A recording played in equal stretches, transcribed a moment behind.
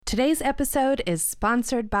Today's episode is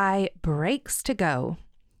sponsored by Brakes to Go.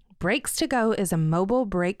 Brakes to Go is a mobile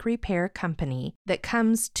brake repair company that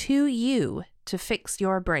comes to you to fix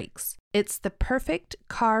your brakes. It's the perfect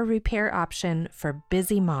car repair option for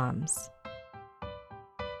busy moms.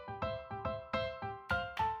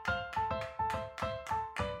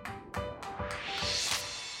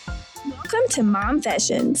 Welcome to Mom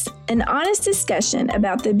Fashions, an honest discussion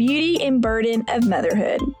about the beauty and burden of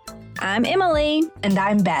motherhood. I'm Emily. And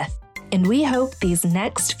I'm Beth. And we hope these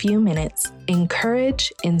next few minutes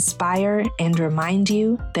encourage, inspire, and remind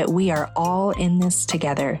you that we are all in this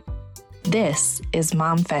together. This is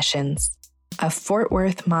Mom Fashions, a Fort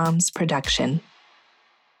Worth Moms production.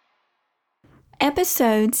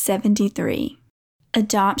 Episode 73,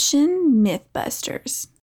 Adoption Mythbusters.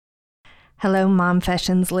 Hello, Mom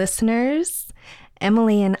Fashions listeners.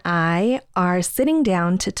 Emily and I are sitting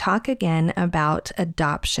down to talk again about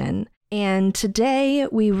adoption. And today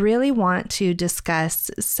we really want to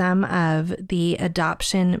discuss some of the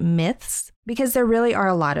adoption myths because there really are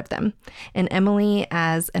a lot of them. And Emily,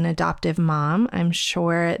 as an adoptive mom, I'm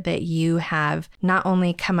sure that you have not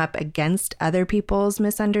only come up against other people's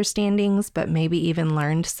misunderstandings, but maybe even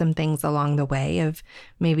learned some things along the way of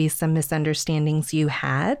maybe some misunderstandings you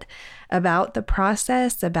had about the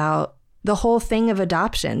process, about the whole thing of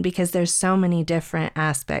adoption, because there's so many different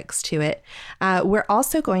aspects to it. We're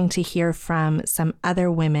also going to hear from some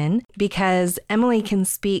other women because Emily can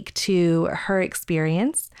speak to her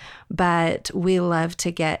experience, but we love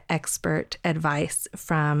to get expert advice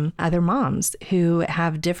from other moms who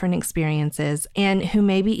have different experiences and who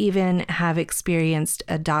maybe even have experienced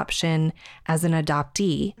adoption as an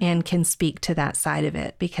adoptee and can speak to that side of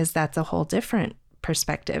it because that's a whole different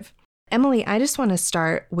perspective. Emily, I just want to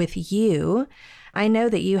start with you. I know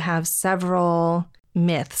that you have several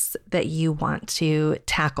myths that you want to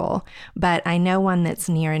tackle, but I know one that's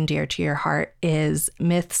near and dear to your heart is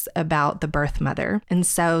myths about the birth mother. And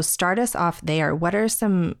so start us off there. What are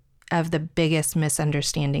some of the biggest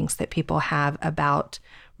misunderstandings that people have about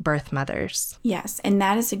birth mothers? Yes, and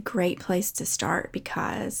that is a great place to start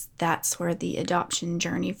because that's where the adoption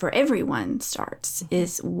journey for everyone starts,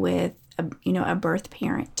 is with a birth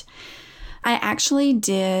parent. I actually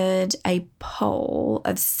did a poll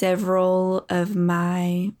of several of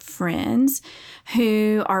my friends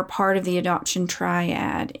who are part of the adoption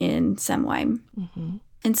triad in some way. Mm-hmm.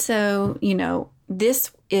 And so,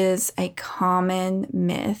 this is a common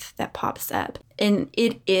myth that pops up. And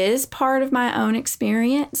it is part of my own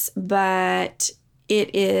experience, but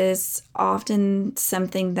it is often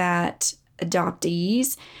something that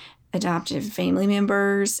adoptees, adoptive family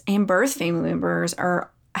members, and birth family members are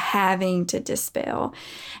having to dispel.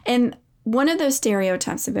 And one of those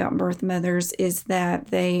stereotypes about birth mothers is that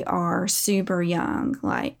they are super young,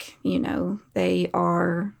 like, they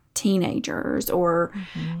are teenagers, or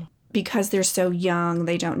because they're so young,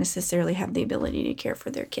 they don't necessarily have the ability to care for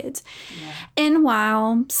their kids. Yeah. And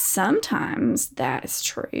while sometimes that is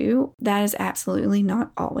true, that is absolutely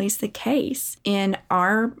not always the case. In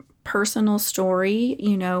our personal story,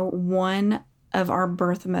 one of our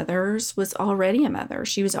birth mothers was already a mother.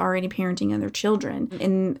 She was already parenting other children,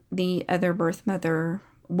 and the other birth mother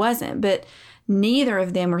wasn't. But neither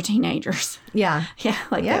of them were teenagers. Yeah.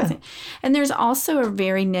 That. And there's also a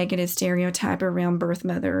very negative stereotype around birth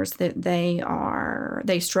mothers that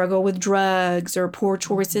they struggle with drugs or poor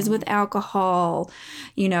choices with alcohol,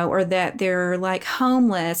 or that they're like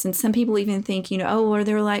homeless. And some people even think, or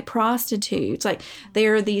they're like prostitutes. Like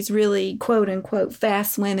they're these really quote unquote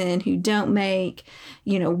fast women who don't make,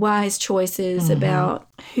 wise choices about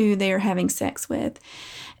who they're having sex with.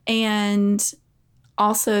 And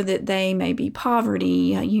also that they may be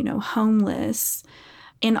poverty, homeless,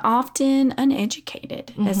 and often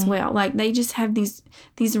uneducated as well. Like they just have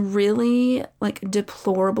these really like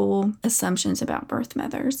deplorable assumptions about birth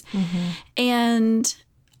mothers. And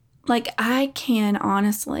like I can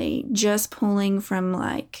honestly, just pulling from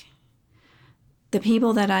like the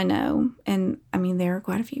people that I know, and I mean there are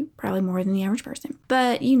quite a few, probably more than the average person.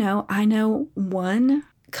 But I know one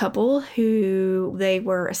couple who they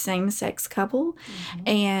were a same-sex couple,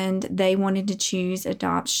 and they wanted to choose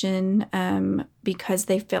adoption because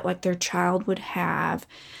they felt like their child would have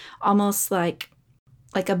almost like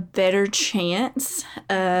a better chance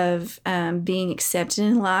of being accepted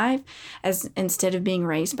in life as instead of being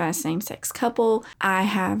raised by a same-sex couple. I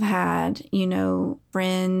have had,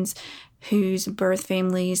 friends whose birth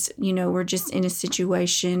families, were just in a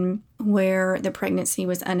situation where the pregnancy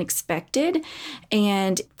was unexpected,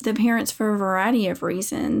 and the parents, for a variety of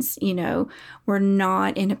reasons, were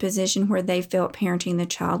not in a position where they felt parenting the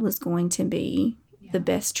child was going to be the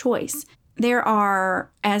best choice. there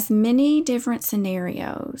are as many different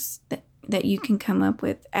scenarios that you can come up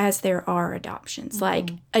with as there are adoptions. Mm-hmm. Like,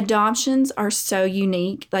 adoptions are so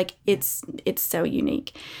unique. Like, it's so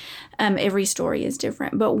unique. Every story is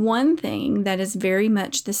different. But one thing that is very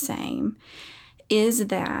much the same is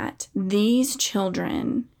that these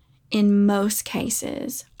children, in most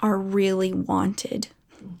cases, are really wanted.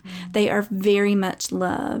 Mm-hmm. They are very much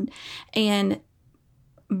loved. And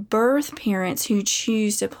birth parents who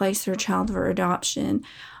choose to place their child for adoption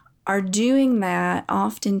are doing that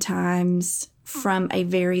oftentimes from a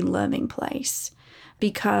very loving place,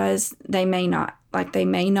 because they may not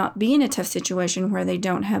be in a tough situation where they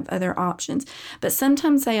don't have other options. But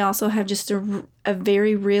sometimes they also have just a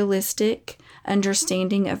very realistic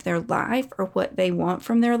understanding of their life, or what they want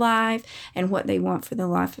from their life and what they want for the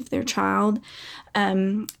life of their child.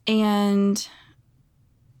 And,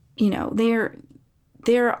 you know,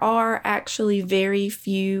 there are actually very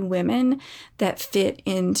few women that fit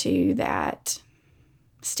into that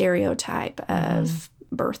stereotype of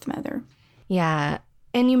birth mother. Yeah.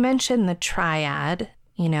 And you mentioned the triad,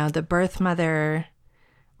 you know, the birth mother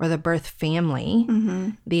or the birth family, mm-hmm.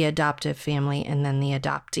 the adoptive family, and then the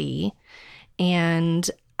adoptee. And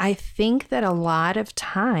I think that a lot of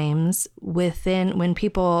times when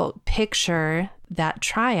people picture that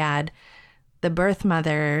triad, the birth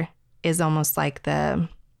mother is almost like the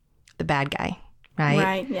bad guy, right?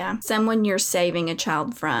 Right, yeah. Someone you're saving a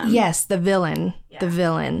child from. Yes, the villain, the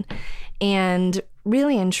villain. And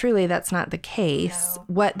really and truly, that's not the case. No.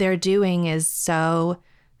 What they're doing is so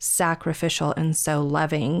sacrificial and so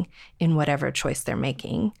loving in whatever choice they're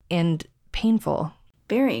making, and painful.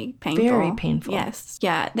 Very painful. Very painful. Yes.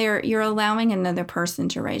 Yeah. You're allowing another person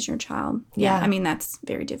to raise your child. Yeah. I mean, that's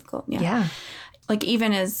very difficult. Yeah. Like,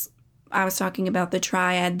 even as I was talking about the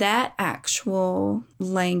triad, that actual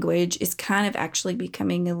language is kind of actually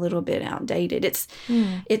becoming a little bit outdated.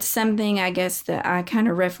 It's something, I guess, that I kind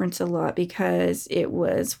of reference a lot, because it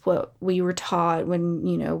was what we were taught when,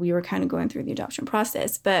 you know, we were kind of going through the adoption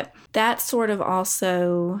process. But that sort of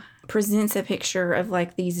also presents a picture of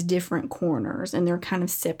like these different corners, and they're kind of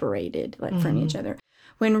separated like from each other.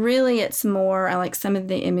 When really it's more, I like some of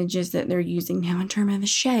the images that they're using now in terms of a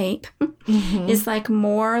shape, is like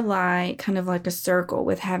more like kind of like a circle,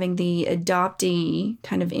 with having the adoptee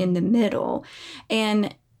kind of in the middle.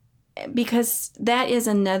 And because that is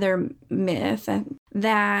another myth,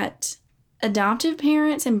 that adoptive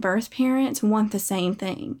parents and birth parents want the same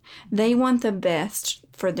thing. They want the best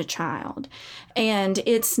for the child. And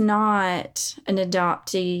it's not an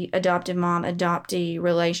adoptive mom, adoptee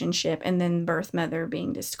relationship, and then birth mother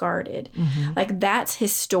being discarded. Mm-hmm. Like, that's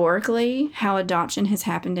historically how adoption has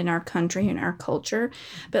happened in our country and our culture.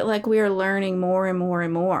 But like, we are learning more and more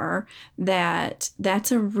and more that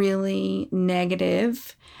that's a really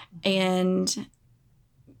negative and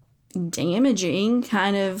damaging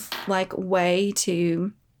kind of like way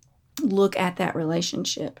to look at that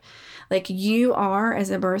relationship. Like, you are, as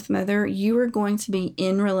a birth mother, you are going to be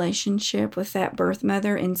in relationship with that birth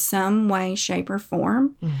mother in some way, shape, or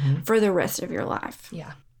form for the rest of your life.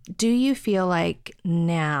 Yeah. Do you feel like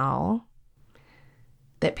now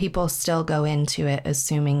that people still go into it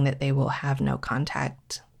assuming that they will have no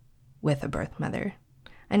contact with a birth mother?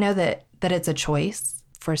 I know that it's a choice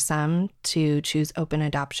for some to choose open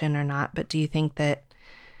adoption or not, but do you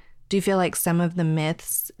feel like some of the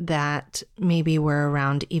myths that maybe were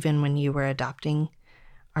around even when you were adopting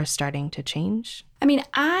are starting to change? I mean,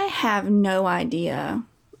 I have no idea,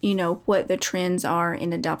 you know, what the trends are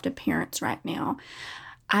in adoptive parents right now.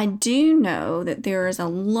 I do know that there is a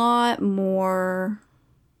lot more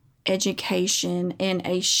education and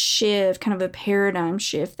a shift, kind of a paradigm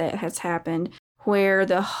shift that has happened, where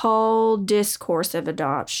the whole discourse of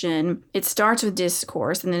adoption, it starts with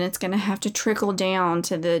discourse, and then it's going to have to trickle down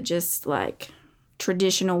to the just like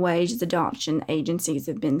traditional ways adoption agencies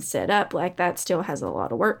have been set up. Like, that still has a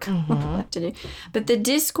lot of work left to do. But the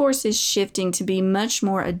discourse is shifting to be much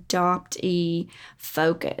more adoptee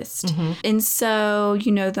focused. And so,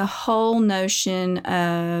 you know, the whole notion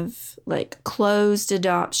of like closed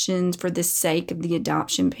adoptions for the sake of the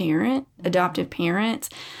adoptive parents,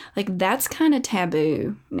 like, that's kind of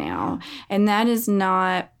taboo now. And that is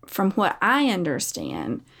not, from what I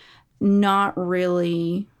understand, not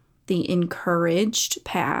really the encouraged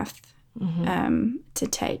path to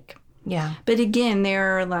take. Yeah. But again,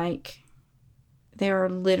 there are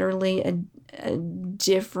literally a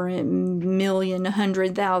different million,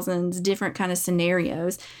 100,000 different kind of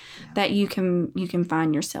scenarios that you can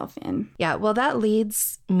find yourself in. Yeah. Well, that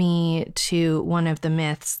leads me to one of the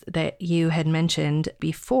myths that you had mentioned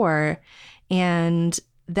before, and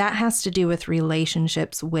that has to do with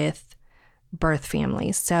relationships with birth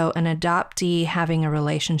families. So an adoptee having a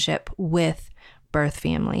relationship with birth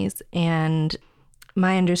families. And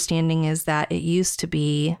my understanding is that it used to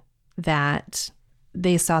be that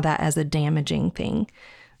they saw that as a damaging thing.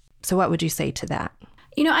 So what would you say to that?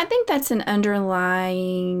 I think that's an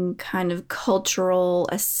underlying kind of cultural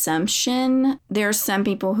assumption. There are some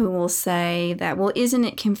people who will say that, well, isn't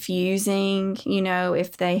it confusing,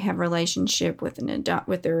 if they have a relationship with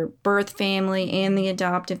with their birth family and the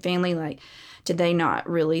adoptive family, like, did they not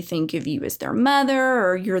really think of you as their mother,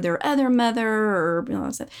 or you're their other mother,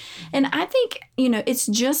 or stuff? And I think, it's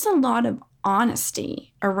just a lot of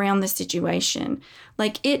honesty around the situation.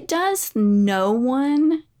 Like, it does no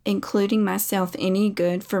one, including myself, any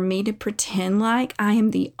good for me to pretend like I am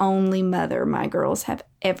the only mother my girls have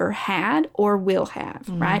ever had or will have,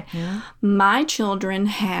 right? My children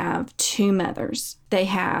have two mothers. They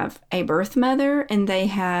have a birth mother and they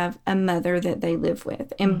have a mother that they live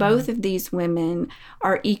with. And both of these women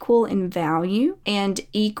are equal in value and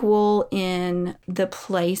equal in the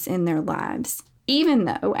place in their lives, even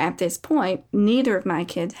though at this point, neither of my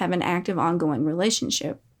kids have an active, ongoing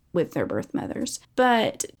relationship with their birth mothers.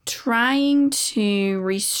 But trying to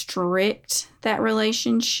restrict that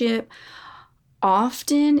relationship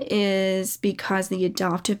often is because the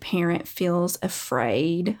adoptive parent feels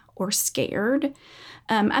afraid or scared.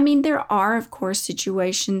 There are, of course,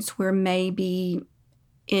 situations where maybe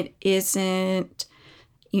it isn't,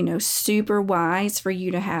 super wise for you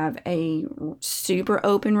to have a super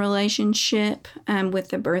open relationship with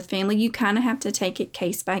the birth family. You kind of have to take it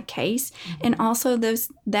case by case. And also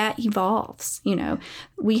that evolves.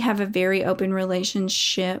 We have a very open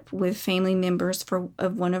relationship with family members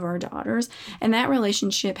of one of our daughters, and that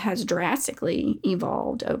relationship has drastically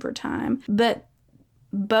evolved over time. But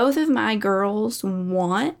both of my girls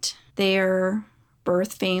want their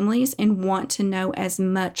birth families and want to know as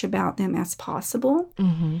much about them as possible.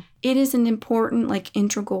 It is an important,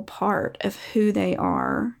 integral part of who they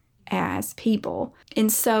are as people. And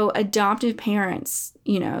so adoptive parents,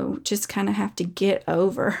 just kind of have to get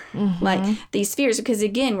over these fears, because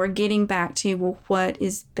again, we're getting back to, well, what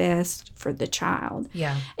is best for the child?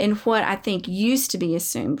 Yeah. And what I think used to be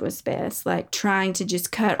assumed was best, trying to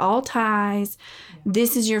just cut all ties.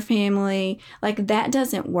 This is your family. That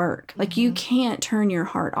doesn't work. You can't turn your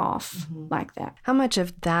heart off like that. How much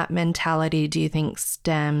of that mentality do you think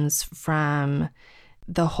stems from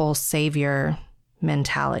the whole savior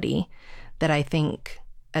mentality that I think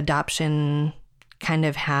adoption kind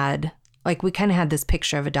of had? We kind of had this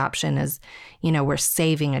picture of adoption as, we're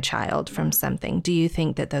saving a child from something. Do you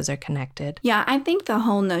think that those are connected? Yeah, I think the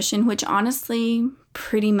whole notion, which honestly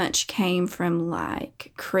pretty much came from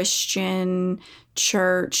Christian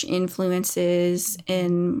church influences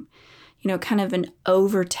and, kind of an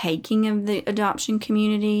overtaking of the adoption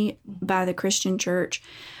community by the Christian church,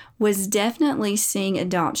 was definitely seeing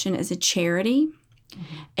adoption as a charity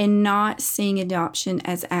and not seeing adoption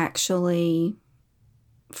as actually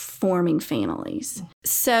forming families.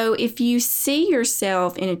 So if you see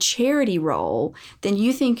yourself in a charity role, then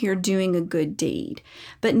you think you're doing a good deed.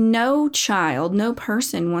 But no child, no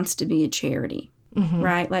person wants to be a charity,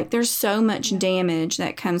 right? There's so much damage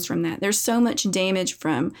that comes from that. There's so much damage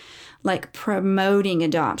from promoting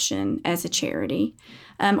adoption as a charity,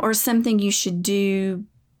 or something you should do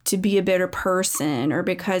to be a better person, or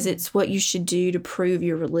because it's what you should do to prove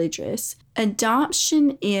you're religious.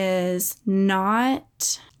 Adoption is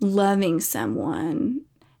not loving someone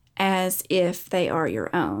as if they are your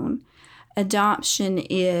own. Adoption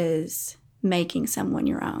is making someone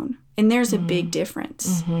your own. And there's a big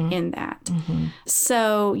difference in that.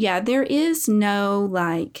 So, yeah, there is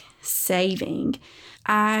no saving.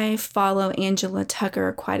 I follow Angela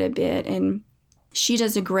Tucker quite a bit, and she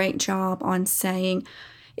does a great job on saying,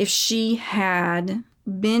 if she had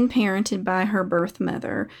been parented by her birth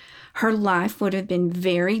mother, her life would have been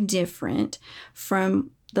very different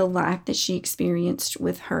from the life that she experienced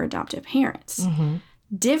with her adoptive parents.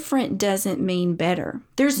 Different doesn't mean better.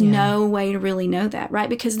 There's no way to really know that, right?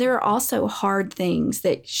 Because there are also hard things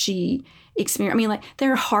that she experienced.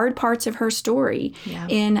 There are hard parts of her story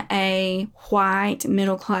in a white,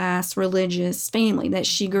 middle-class, religious family that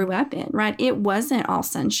she grew up in, right? It wasn't all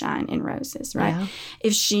sunshine and roses, right? Yeah.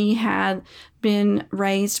 If she had been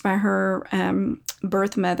raised by her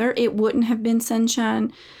birth mother, it wouldn't have been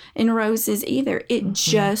sunshine and roses either. It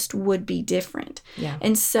just would be different. Yeah.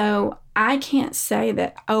 And so I can't say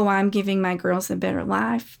that, I'm giving my girls a better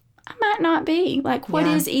life. I might not be. What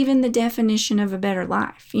is even the definition of a better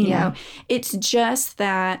life? You know, it's just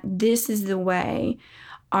that this is the way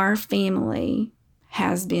our family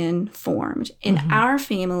has been formed. And our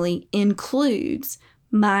family includes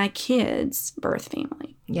my kid's birth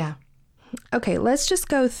family. Yeah. Okay, let's just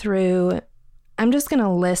go through. I'm just going to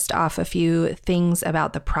list off a few things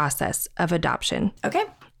about the process of adoption. Okay.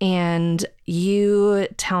 And you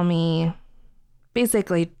tell me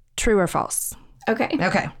basically true or false. Okay.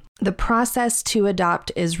 Okay. The process to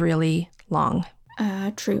adopt is really long.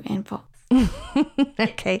 True and false.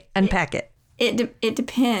 Okay, unpack it. It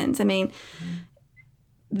depends. I mean,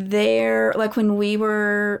 like when we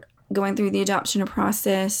were going through the adoption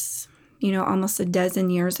process, almost a dozen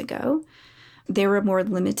years ago, there were more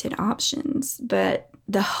limited options. But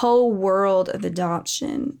the whole world of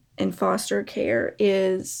adoption and foster care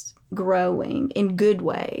is growing in good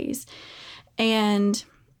ways. And,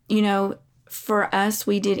 for us,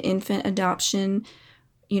 we did infant adoption.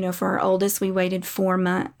 For our oldest, we waited 4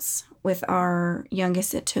 months. With our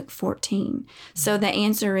youngest, it took 14. So the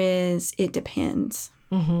answer is it depends.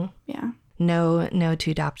 Mm-hmm. Yeah. No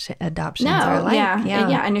two adoptions No, are alike.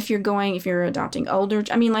 Yeah. And if you're adopting older,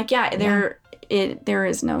 there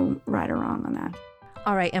is no right or wrong on that.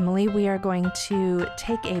 All right, Emily, we are going to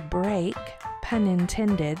take a break, pun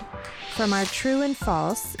intended, from our true and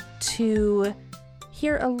false to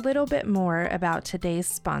hear a little bit more about today's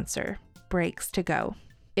sponsor, Brakes to Go.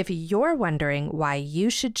 If you're wondering why you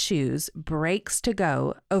should choose Brakes to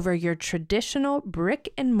Go over your traditional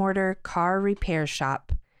brick and mortar car repair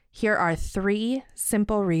shop, here are 3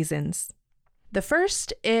 simple reasons. The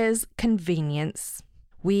first is convenience.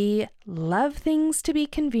 We love things to be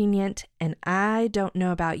convenient, and I don't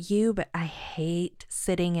know about you, but I hate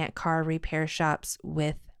sitting at car repair shops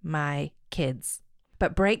with my kids.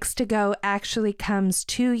 But Brakes to Go actually comes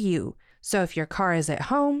to you. So if your car is at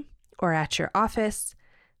home or at your office,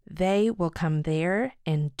 they will come there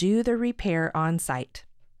and do the repair on site.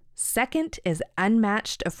 Second is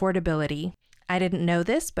unmatched affordability. I didn't know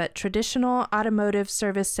this, but traditional automotive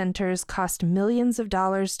service centers cost millions of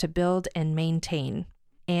dollars to build and maintain.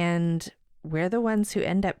 And we're the ones who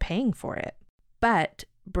end up paying for it. But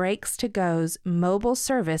Brakes to Go's mobile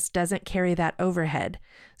service doesn't carry that overhead.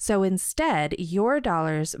 So instead, your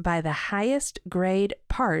dollars buy the highest grade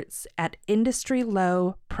parts at industry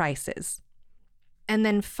low prices. And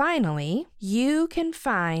then finally, you can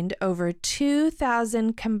find over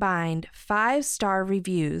 2,000 combined 5-star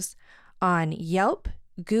reviews on Yelp,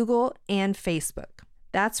 Google, and Facebook.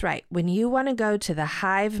 That's right. When you want to go to the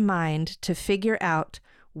hive mind to figure out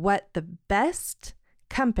what the best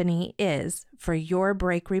company is for your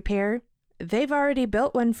brake repair, they've already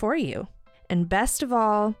built one for you. And best of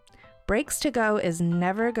all, Brakes to Go is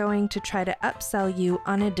never going to try to upsell you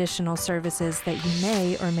on additional services that you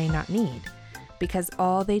may or may not need, because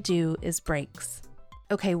all they do is brakes.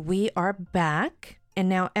 Okay, we are back. And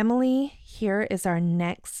now, Emily, here is our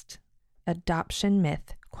next adoption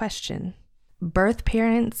myth question. Birth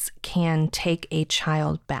parents can take a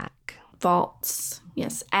child back. False.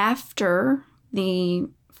 Yes. After the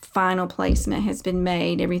final placement has been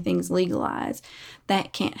made, everything's legalized,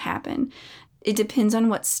 that can't happen. It depends on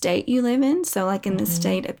what state you live in. So like in the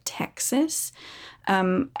state of Texas,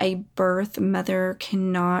 a birth mother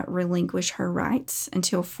cannot relinquish her rights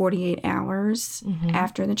until 48 hours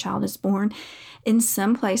after the child is born. In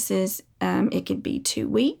some places, it could be 2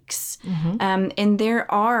 weeks. And there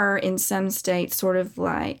are, in some states, sort of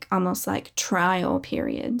like almost like trial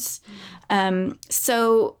periods.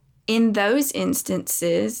 So in those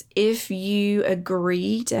instances, if you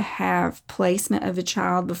agree to have placement of a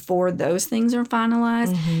child before those things are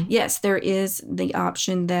finalized, yes, there is the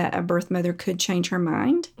option that a birth mother could change her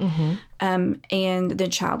mind and the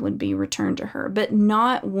child would be returned to her, but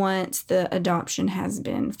not once the adoption has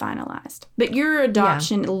been finalized. But your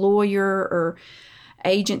adoption lawyer or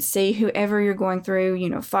agency, whoever you're going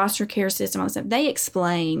through, foster care system, all that stuff, they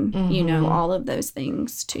explain, all of those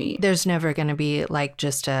things to you. There's never going to be like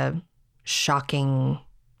just a shocking,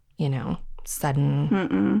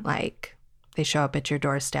 sudden, like they show up at your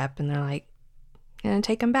doorstep and they're like, going to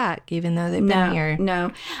take them back, even though they've been here.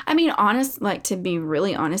 No. I mean, to be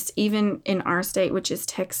really honest, even in our state, which is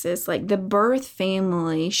Texas, like the birth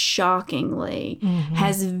family, shockingly,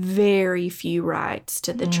 has very few rights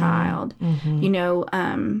to the child.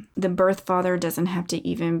 The birth father doesn't have to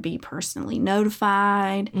even be personally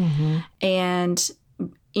notified. And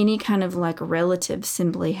any kind of like relatives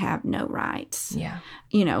simply have no rights. Yeah.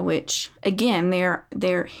 Which again, there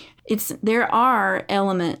are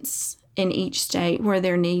elements in each state where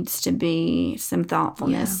there needs to be some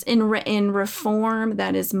thoughtfulness. In reform,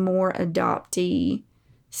 that is more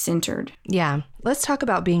adoptee-centered. Yeah. Let's talk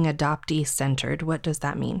about being adoptee-centered. What does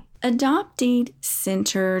that mean?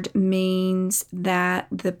 Adoptee-centered means that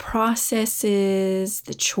the processes,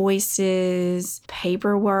 the choices,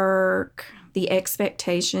 paperwork, the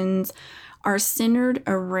expectations are centered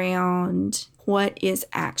around what is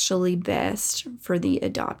actually best for the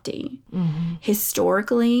adoptee. Mm-hmm.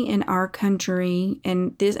 Historically, in our country,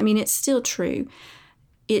 and this, I mean, it's still true,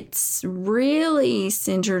 it's really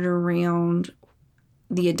centered around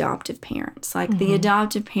the adoptive parents. Like, the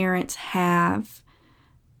adoptive parents have,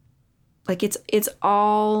 like, it's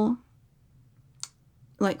all,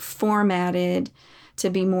 like, formatted to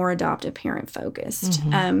be more adoptive parent focused.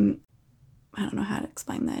 I don't know how to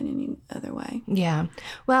explain that any other way. Yeah.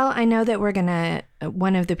 Well, I know that we're going to,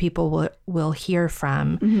 one of the people we'll hear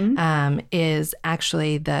from is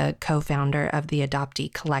actually the co-founder of the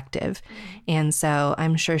Adoptee Collective. And so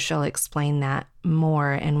I'm sure she'll explain that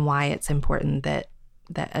more and why it's important that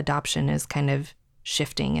adoption is kind of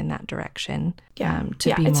shifting in that direction to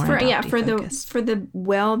be more adoptee-focused. For the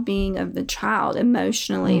well-being of the child,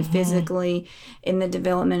 emotionally, physically, in the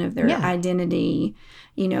development of their identity,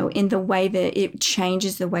 you know, in the way that it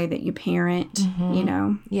changes the way that you parent, you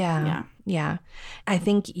know. Yeah. I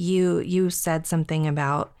think you said something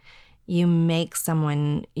about you make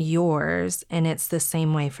someone yours, and it's the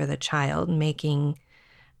same way for the child, making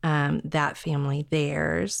that family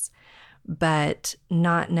theirs, but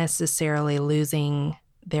not necessarily losing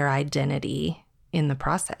their identity in the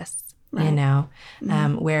process, you know?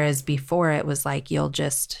 Whereas before it was like, you'll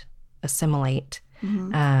just assimilate.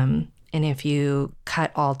 And if you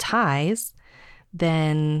cut all ties,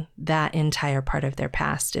 then that entire part of their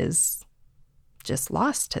past is just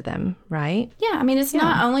lost to them, right? Yeah, I mean, it's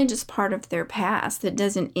not only just part of their past that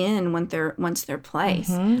doesn't end once they're placed.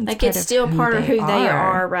 Like, it's still part of who they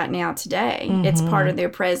are right now today. It's part of their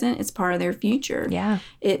present. It's part of their future. Yeah.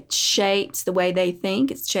 It shapes the way they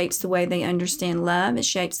think. It shapes the way they understand love. It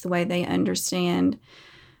shapes the way they understand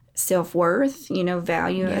self-worth, you know,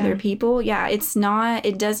 value other people. Yeah,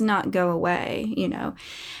 it does not go away, you know.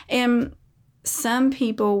 And some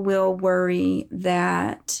people will worry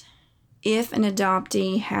that if an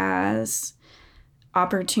adoptee has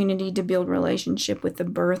opportunity to build relationship with the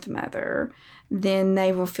birth mother, then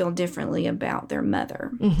they will feel differently about their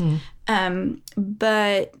mother.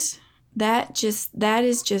 But that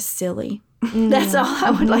is just silly. That's all I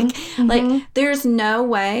would like. Like, there's no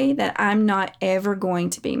way that I'm not ever going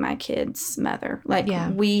to be my kid's mother. Like,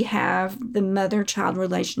 we have the mother-child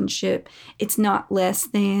relationship. It's not less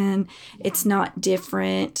than. It's not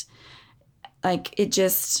different. Like,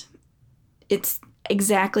 it's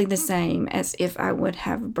exactly the same as if I would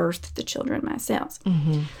have birthed the children myself.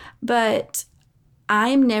 But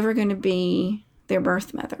I'm never going to be their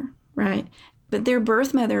birth mother, right? But their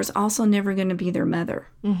birth mother is also never going to be their mother,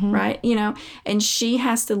 right? You know, and she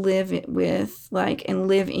has to live with, like, and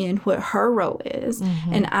live in what her role is.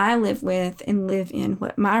 And I live with and live in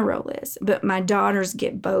what my role is. But my daughters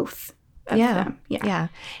get both of them. Yeah.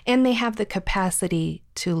 And they have the capacity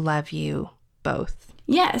to love you both.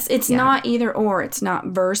 Yes. It's not either or. It's not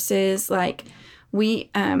versus. Like,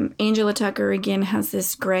 Angela Tucker, again, has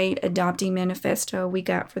this great adoptee manifesto we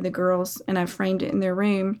got for the girls, and I framed it in their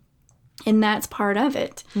room. And that's part of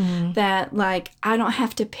it, that, like, I don't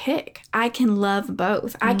have to pick. I can love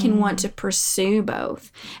both. I can want to pursue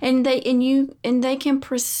both. And they can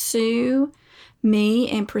pursue me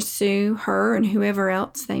and pursue her and whoever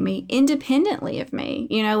else they meet independently of me.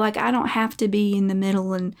 You know, like, I don't have to be in the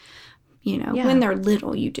middle, and, you know, when they're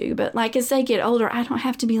little you do. But, like, as they get older, I don't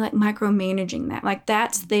have to be, like, micromanaging that. Like,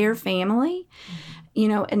 that's their family, you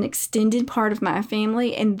know, an extended part of my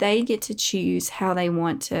family, and they get to choose how they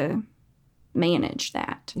want to manage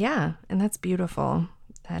that. Yeah, and that's beautiful.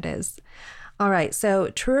 That is. All right, so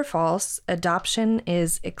true or false, adoption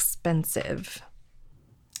is expensive?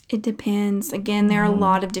 It depends. Again, there are a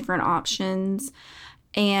lot of different options,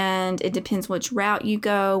 and it depends which route you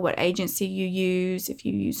go, what agency you use, if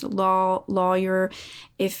you use a lawyer,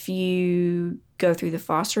 if you go through the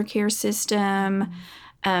foster care system.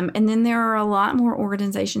 And then there are a lot more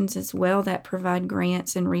organizations as well that provide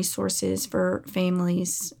grants and resources for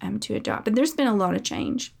families to adopt. But there's been a lot of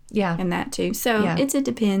change in that too. So it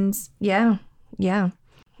depends. Yeah.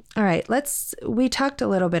 All right. We talked a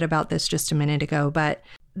little bit about this just a minute ago, but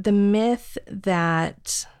the myth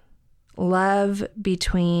that love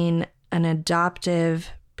between an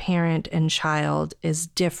adoptive parent and child is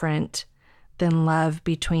different than love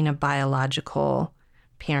between a biological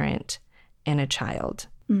parent and a child.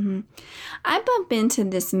 I bump into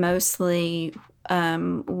this mostly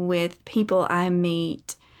with people I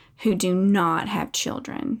meet who do not have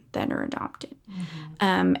children that are adopted.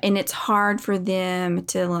 And it's hard for them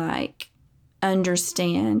to, like,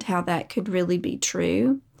 understand how that could really be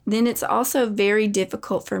true. Then it's also very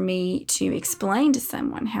difficult for me to explain to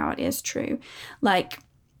someone how it is true. Like,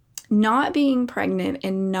 not being pregnant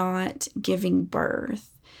and not giving birth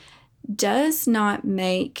does not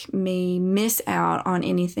make me miss out on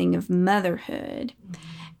anything of motherhood.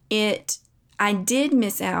 I did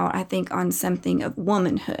miss out, I think, on something of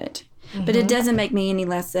womanhood, but it doesn't make me any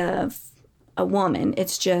less of a woman.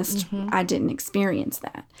 It's just I didn't experience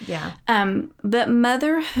that. Yeah. But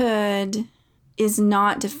motherhood is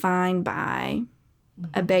not defined by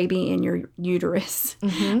a baby in your uterus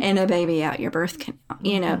and a baby out your birth canal.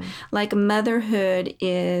 You know, like motherhood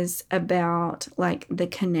is about like the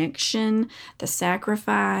connection, the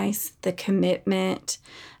sacrifice, the commitment.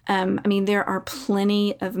 I mean, there are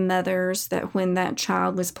plenty of mothers that when that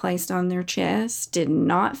child was placed on their chest did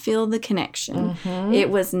not feel the connection. It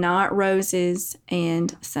was not roses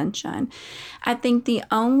and sunshine. I think the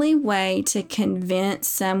only way to convince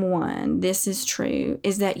someone this is true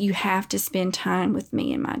is that you have to spend time with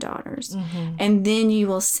me and my daughters. And then you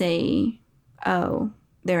will see, oh,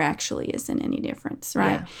 there actually isn't any difference,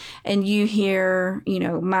 right? Yeah. And you hear, you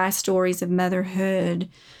know, my stories of motherhood,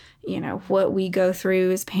 you know, what we go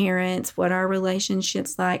through as parents, what our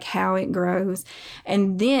relationship's like, how it grows.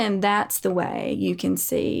 And then that's the way you can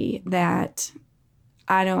see that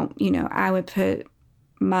I would put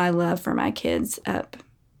my love for my kids up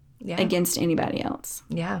against anybody else.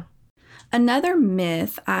 Yeah. Another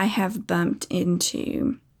myth I have bumped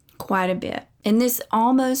into quite a bit, and this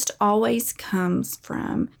almost always comes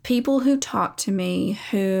from people who talk to me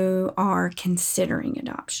who are considering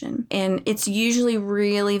adoption. And it's usually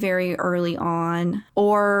really very early on,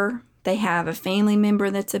 or they have a family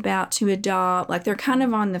member that's about to adopt. Like they're kind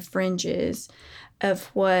of on the fringes of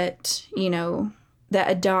what, you know,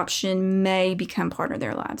 that adoption may become part of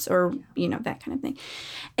their lives or, you know, that kind of thing.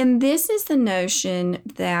 And this is the notion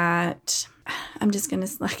that, I'm just going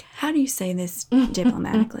to, like, how do you say this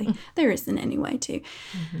diplomatically? There isn't any way to.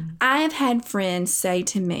 I have had friends say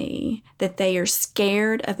to me that they are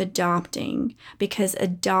scared of adopting because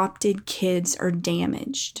adopted kids are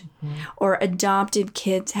damaged or adopted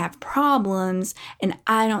kids have problems, and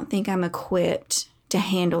I don't think I'm equipped to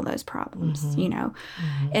handle those problems, you know.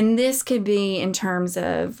 And this could be in terms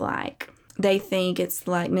of, like, they think it's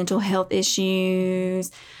like mental health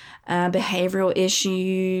issues, behavioral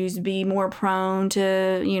issues, be more prone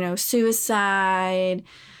to, you know, suicide,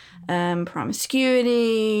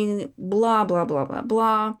 promiscuity, blah, blah, blah, blah,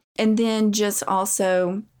 blah. And then just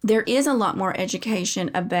also, there is a lot more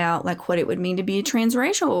education about like what it would mean to be a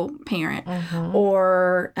transracial parent,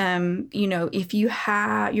 or, you know, if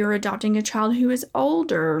you're adopting a child who is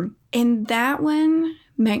older. And that one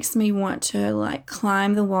makes me want to like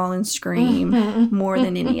climb the wall and scream more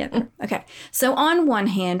than any other. Okay. So on one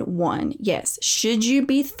hand, yes, should you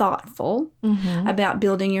be thoughtful about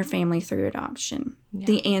building your family through adoption? Yeah.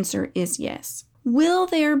 The answer is yes. Will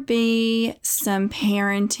there be some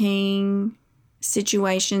parenting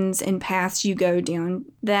situations and paths you go down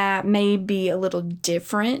that may be a little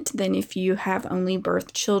different than if you have only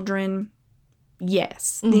birth children?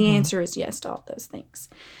 Yes. The answer is yes to all those things.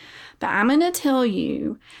 But I'm going to tell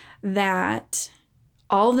you that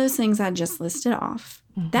all those things I just listed off,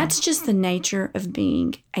 that's just the nature of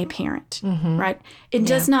being a parent, right? It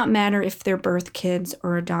does not matter if they're birth kids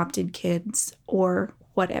or adopted kids or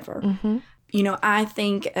whatever. You know, I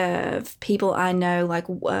think of people I know, like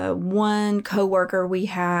one coworker we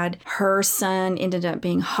had, her son ended up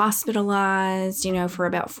being hospitalized, you know, for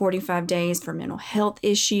about 45 days for mental health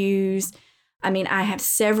issues. I mean, I have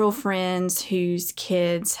several friends whose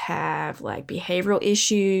kids have like behavioral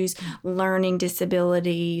issues, learning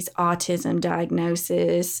disabilities, autism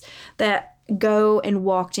diagnosis, that go and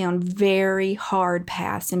walk down very hard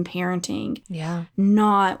paths in parenting. Yeah.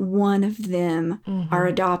 Not one of them are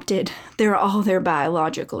adopted. They're all their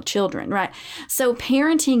biological children, right? So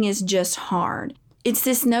parenting is just hard. It's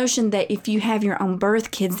this notion that if you have your own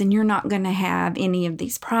birth kids, then you're not going to have any of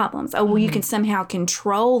these problems. Oh, well, you can somehow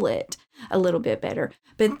control it a little bit better.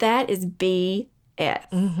 But that is BS.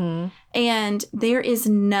 And there is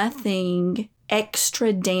nothing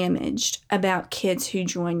extra damaged about kids who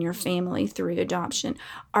join your family through adoption.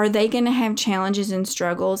 Are they going to have challenges and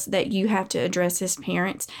struggles that you have to address as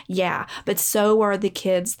parents? Yeah, but so are the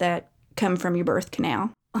kids that come from your birth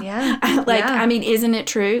canal. Yeah. I mean, isn't it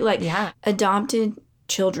true? Like, adopted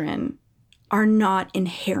children are not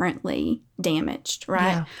inherently damaged,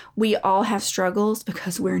 right? Yeah. We all have struggles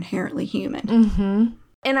because we're inherently human.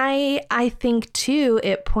 And I think, too,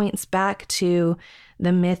 it points back to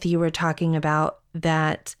the myth you were talking about,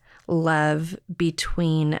 that love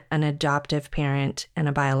between an adoptive parent and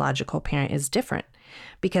a biological parent is different.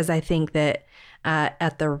 Because I think that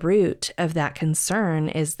at the root of that concern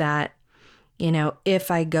is that,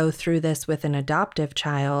 if I go through this with an adoptive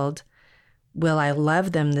child, will I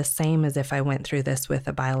love them the same as if I went through this with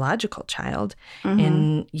a biological child?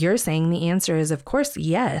 And you're saying the answer is, of course,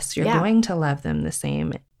 yes, you're going to love them the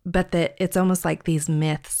same. But that it's almost like these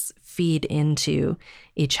myths feed into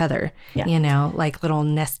each other, like little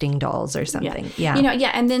nesting dolls or something.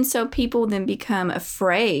 And then so people then become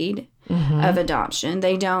afraid of adoption.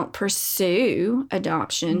 They don't pursue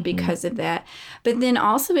adoption because of that. But then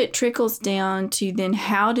also it trickles down to then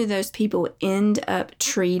how do those people end up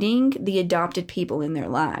treating the adopted people in their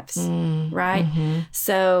lives, right?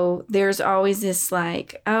 So there's always this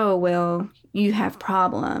like, oh, well, you have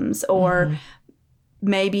problems, or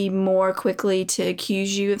maybe more quickly to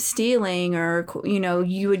accuse you of stealing, or,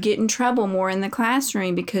 you would get in trouble more in the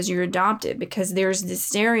classroom because you're adopted, because there's this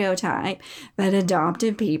stereotype that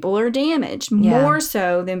adopted people are damaged more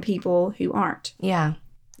so than people who aren't. Yeah.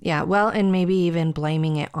 Well, and maybe even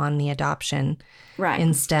blaming it on the adoption. Right.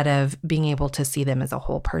 Instead of being able to see them as a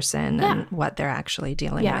whole person and what they're actually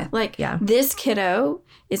dealing with. This kiddo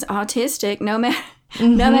is autistic no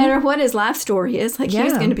matter what his life story is. Like, he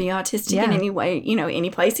was going to be autistic in any way, any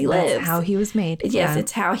place he lives. That's how he was made. Yes,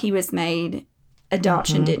 it's how he was made.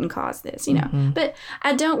 Adoption didn't cause this, But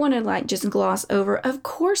I don't want to just gloss over. Of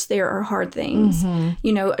course, there are hard things.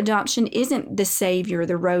 Adoption isn't the savior,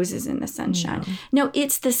 the roses and the sunshine. No,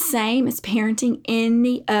 it's the same as parenting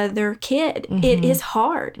any other kid. It is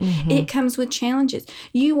hard. It comes with challenges.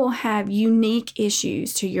 You will have unique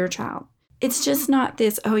issues to your child. It's just not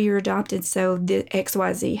this, oh, you're adopted, so the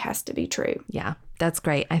XYZ has to be true. Yeah, that's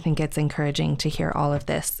great. I think it's encouraging to hear all of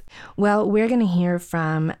this. Well, we're going to hear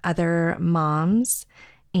from other moms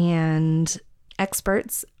and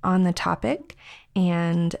experts on the topic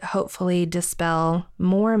and hopefully dispel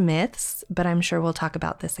more myths, but I'm sure we'll talk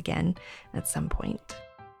about this again at some point.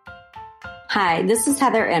 Hi, this is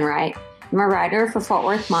Heather Enright. I'm a writer for Fort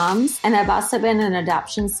Worth Moms, and I've also been an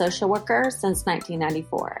adoption social worker since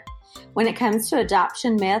 1994. When it comes to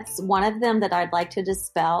adoption myths, one of them that I'd like to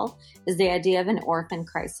dispel is the idea of an orphan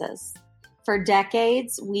crisis. For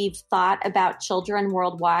decades, we've thought about children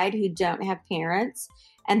worldwide who don't have parents,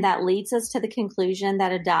 and that leads us to the conclusion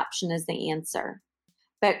that adoption is the answer.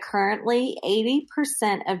 But currently,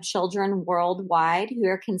 80% of children worldwide who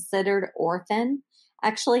are considered orphan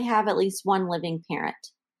actually have at least one living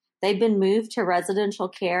parent. They've been moved to residential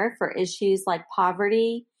care for issues like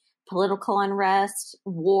poverty, political unrest,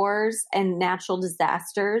 wars, and natural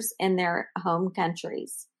disasters in their home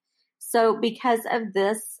countries. So because of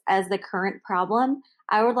this as the current problem,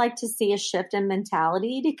 I would like to see a shift in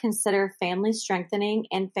mentality to consider family strengthening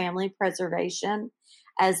and family preservation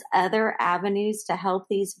as other avenues to help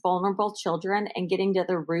these vulnerable children and getting to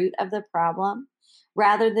the root of the problem,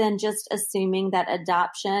 rather than just assuming that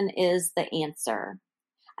adoption is the answer.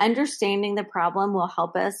 Understanding the problem will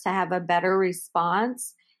help us to have a better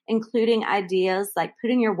response, including ideas like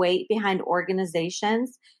putting your weight behind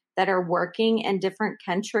organizations that are working in different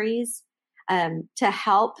countries to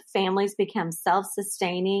help families become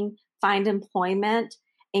self-sustaining, find employment,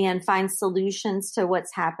 and find solutions to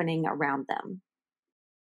what's happening around them.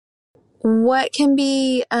 What can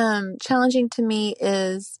be challenging to me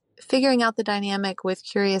is figuring out the dynamic with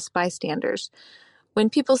curious bystanders. When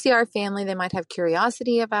people see our family, they might have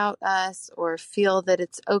curiosity about us or feel that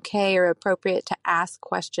it's okay or appropriate to ask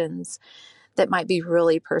questions that might be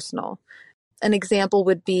really personal. An example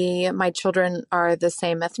would be my children are the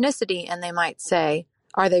same ethnicity, and they might say,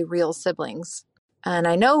 are they real siblings? And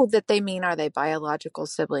I know that they mean, are they biological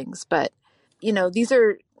siblings? But, these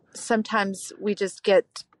are sometimes we just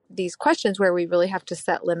get these questions where we really have to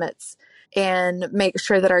set limits and make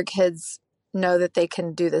sure that our kids know that they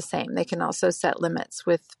can do the same. They can also set limits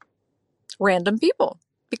with random people,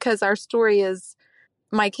 because our story is,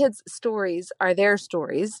 my kids' stories are their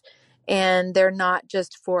stories, and they're not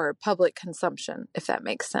just for public consumption, if that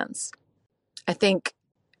makes sense. I think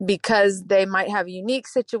because they might have unique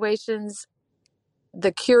situations,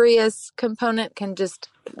 the curious component can just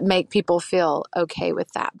make people feel okay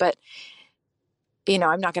with that. But,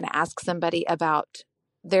 I'm not going to ask somebody about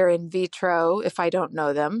their in vitro if I don't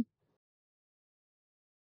know them.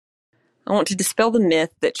 I want to dispel the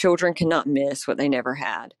myth that children cannot miss what they never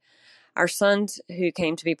had. Our sons, who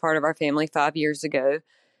came to be part of our family 5 years ago,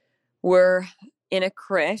 were in a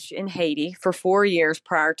creche in Haiti for 4 years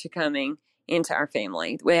prior to coming into our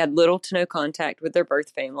family. We had little to no contact with their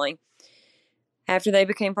birth family. After they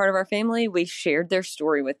became part of our family, we shared their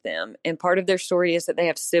story with them. And part of their story is that they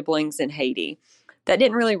have siblings in Haiti. That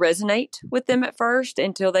didn't really resonate with them at first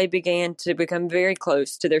until they began to become very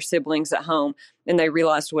close to their siblings at home, and they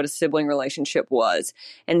realized what a sibling relationship was,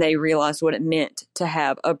 and they realized what it meant to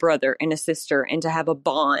have a brother and a sister and to have a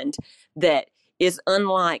bond that is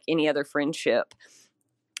unlike any other friendship.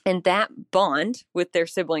 And that bond with their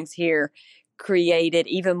siblings here created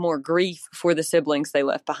even more grief for the siblings they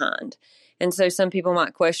left behind. And so some people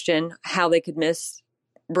might question how they could miss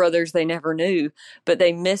brothers they never knew, but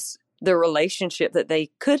they miss the relationship that they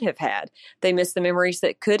could have had. They miss the memories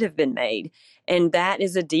that could have been made. And that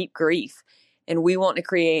is a deep grief. And we want to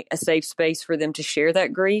create a safe space for them to share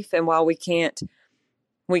that grief. And while we can't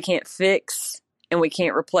fix and we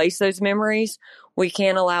can't replace those memories, we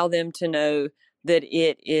can allow them to know that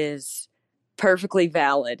it is perfectly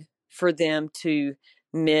valid for them to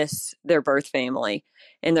miss their birth family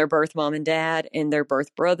and their birth mom and dad and their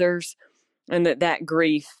birth brothers, and that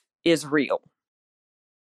grief is real.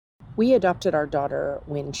 We adopted our daughter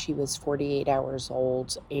when she was 48 hours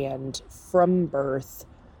old, and from birth,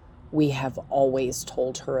 we have always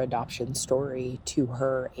told her adoption story to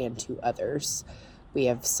her and to others. We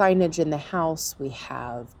have signage in the house, we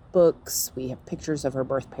have books, we have pictures of her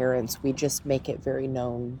birth parents. We just make it very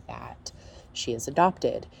known that she is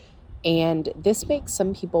adopted. And this makes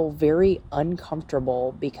some people very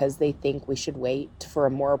uncomfortable because they think we should wait for a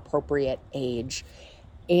more appropriate age.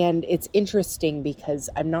 And it's interesting because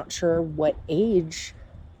I'm not sure what age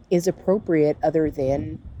is appropriate other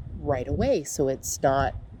than right away, so it's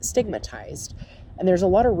not stigmatized. And there's a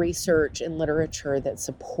lot of research and literature that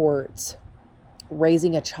supports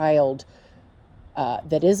raising a child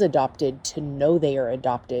that is adopted to know they are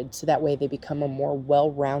adopted, so that way they become a more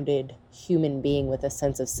well-rounded human being with a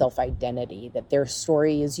sense of self-identity, that their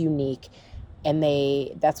story is unique and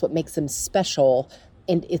that's what makes them special.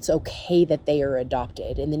 And it's okay that they are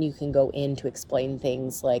adopted. And then you can go in to explain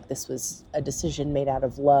things like this was a decision made out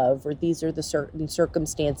of love, or these are the certain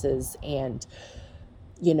circumstances, and,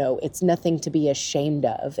 it's nothing to be ashamed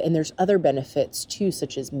of. And there's other benefits too,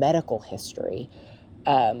 such as medical history,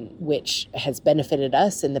 which has benefited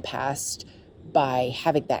us in the past by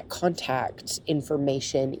having that contact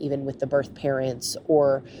information, even with the birth parents,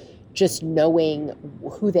 or just knowing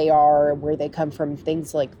who they are, where they come from,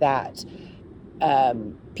 things like that.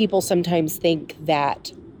 People sometimes think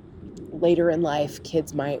that later in life,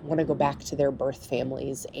 kids might want to go back to their birth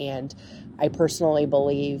families. And I personally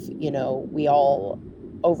believe, we all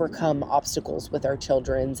overcome obstacles with our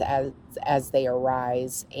children as they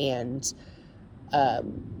arise. And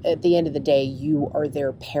at the end of the day, you are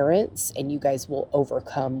their parents, and you guys will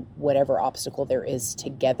overcome whatever obstacle there is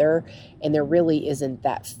together. And there really isn't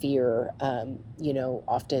that fear.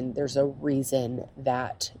 Often there's a reason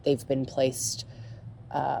that they've been placed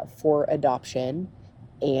for adoption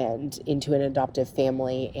and into an adoptive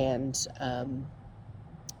family, and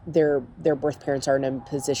their birth parents are in a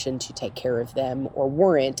position to take care of them, or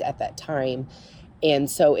weren't at that time. And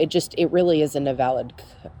so it really isn't a valid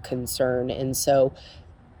concern. And so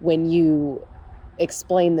when you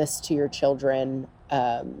explain this to your children,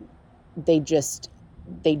 they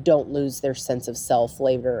don't lose their sense of self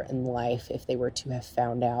later in life if they were to have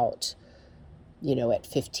found out, at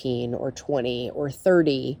 15 or 20 or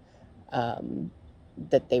 30,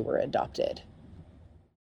 that they were adopted.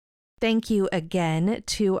 Thank you again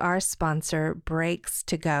to our sponsor, Brakes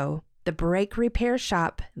to Go, the brake repair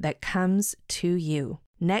shop that comes to you.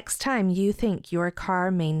 Next time you think your car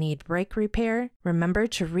may need brake repair, remember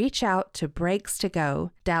to reach out to Brakes to Go,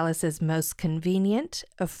 Dallas's most convenient,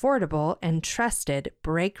 affordable, and trusted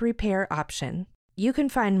brake repair option. You can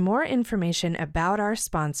find more information about our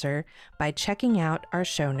sponsor by checking out our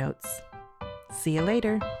show notes. See you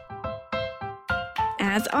later.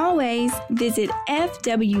 As always, visit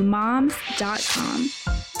fwmoms.com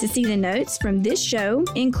to see the notes from this show,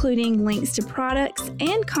 including links to products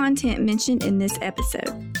and content mentioned in this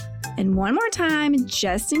episode. And one more time,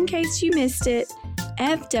 just in case you missed it,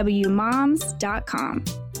 fwmoms.com.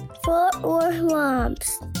 Fort Worth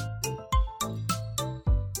Moms.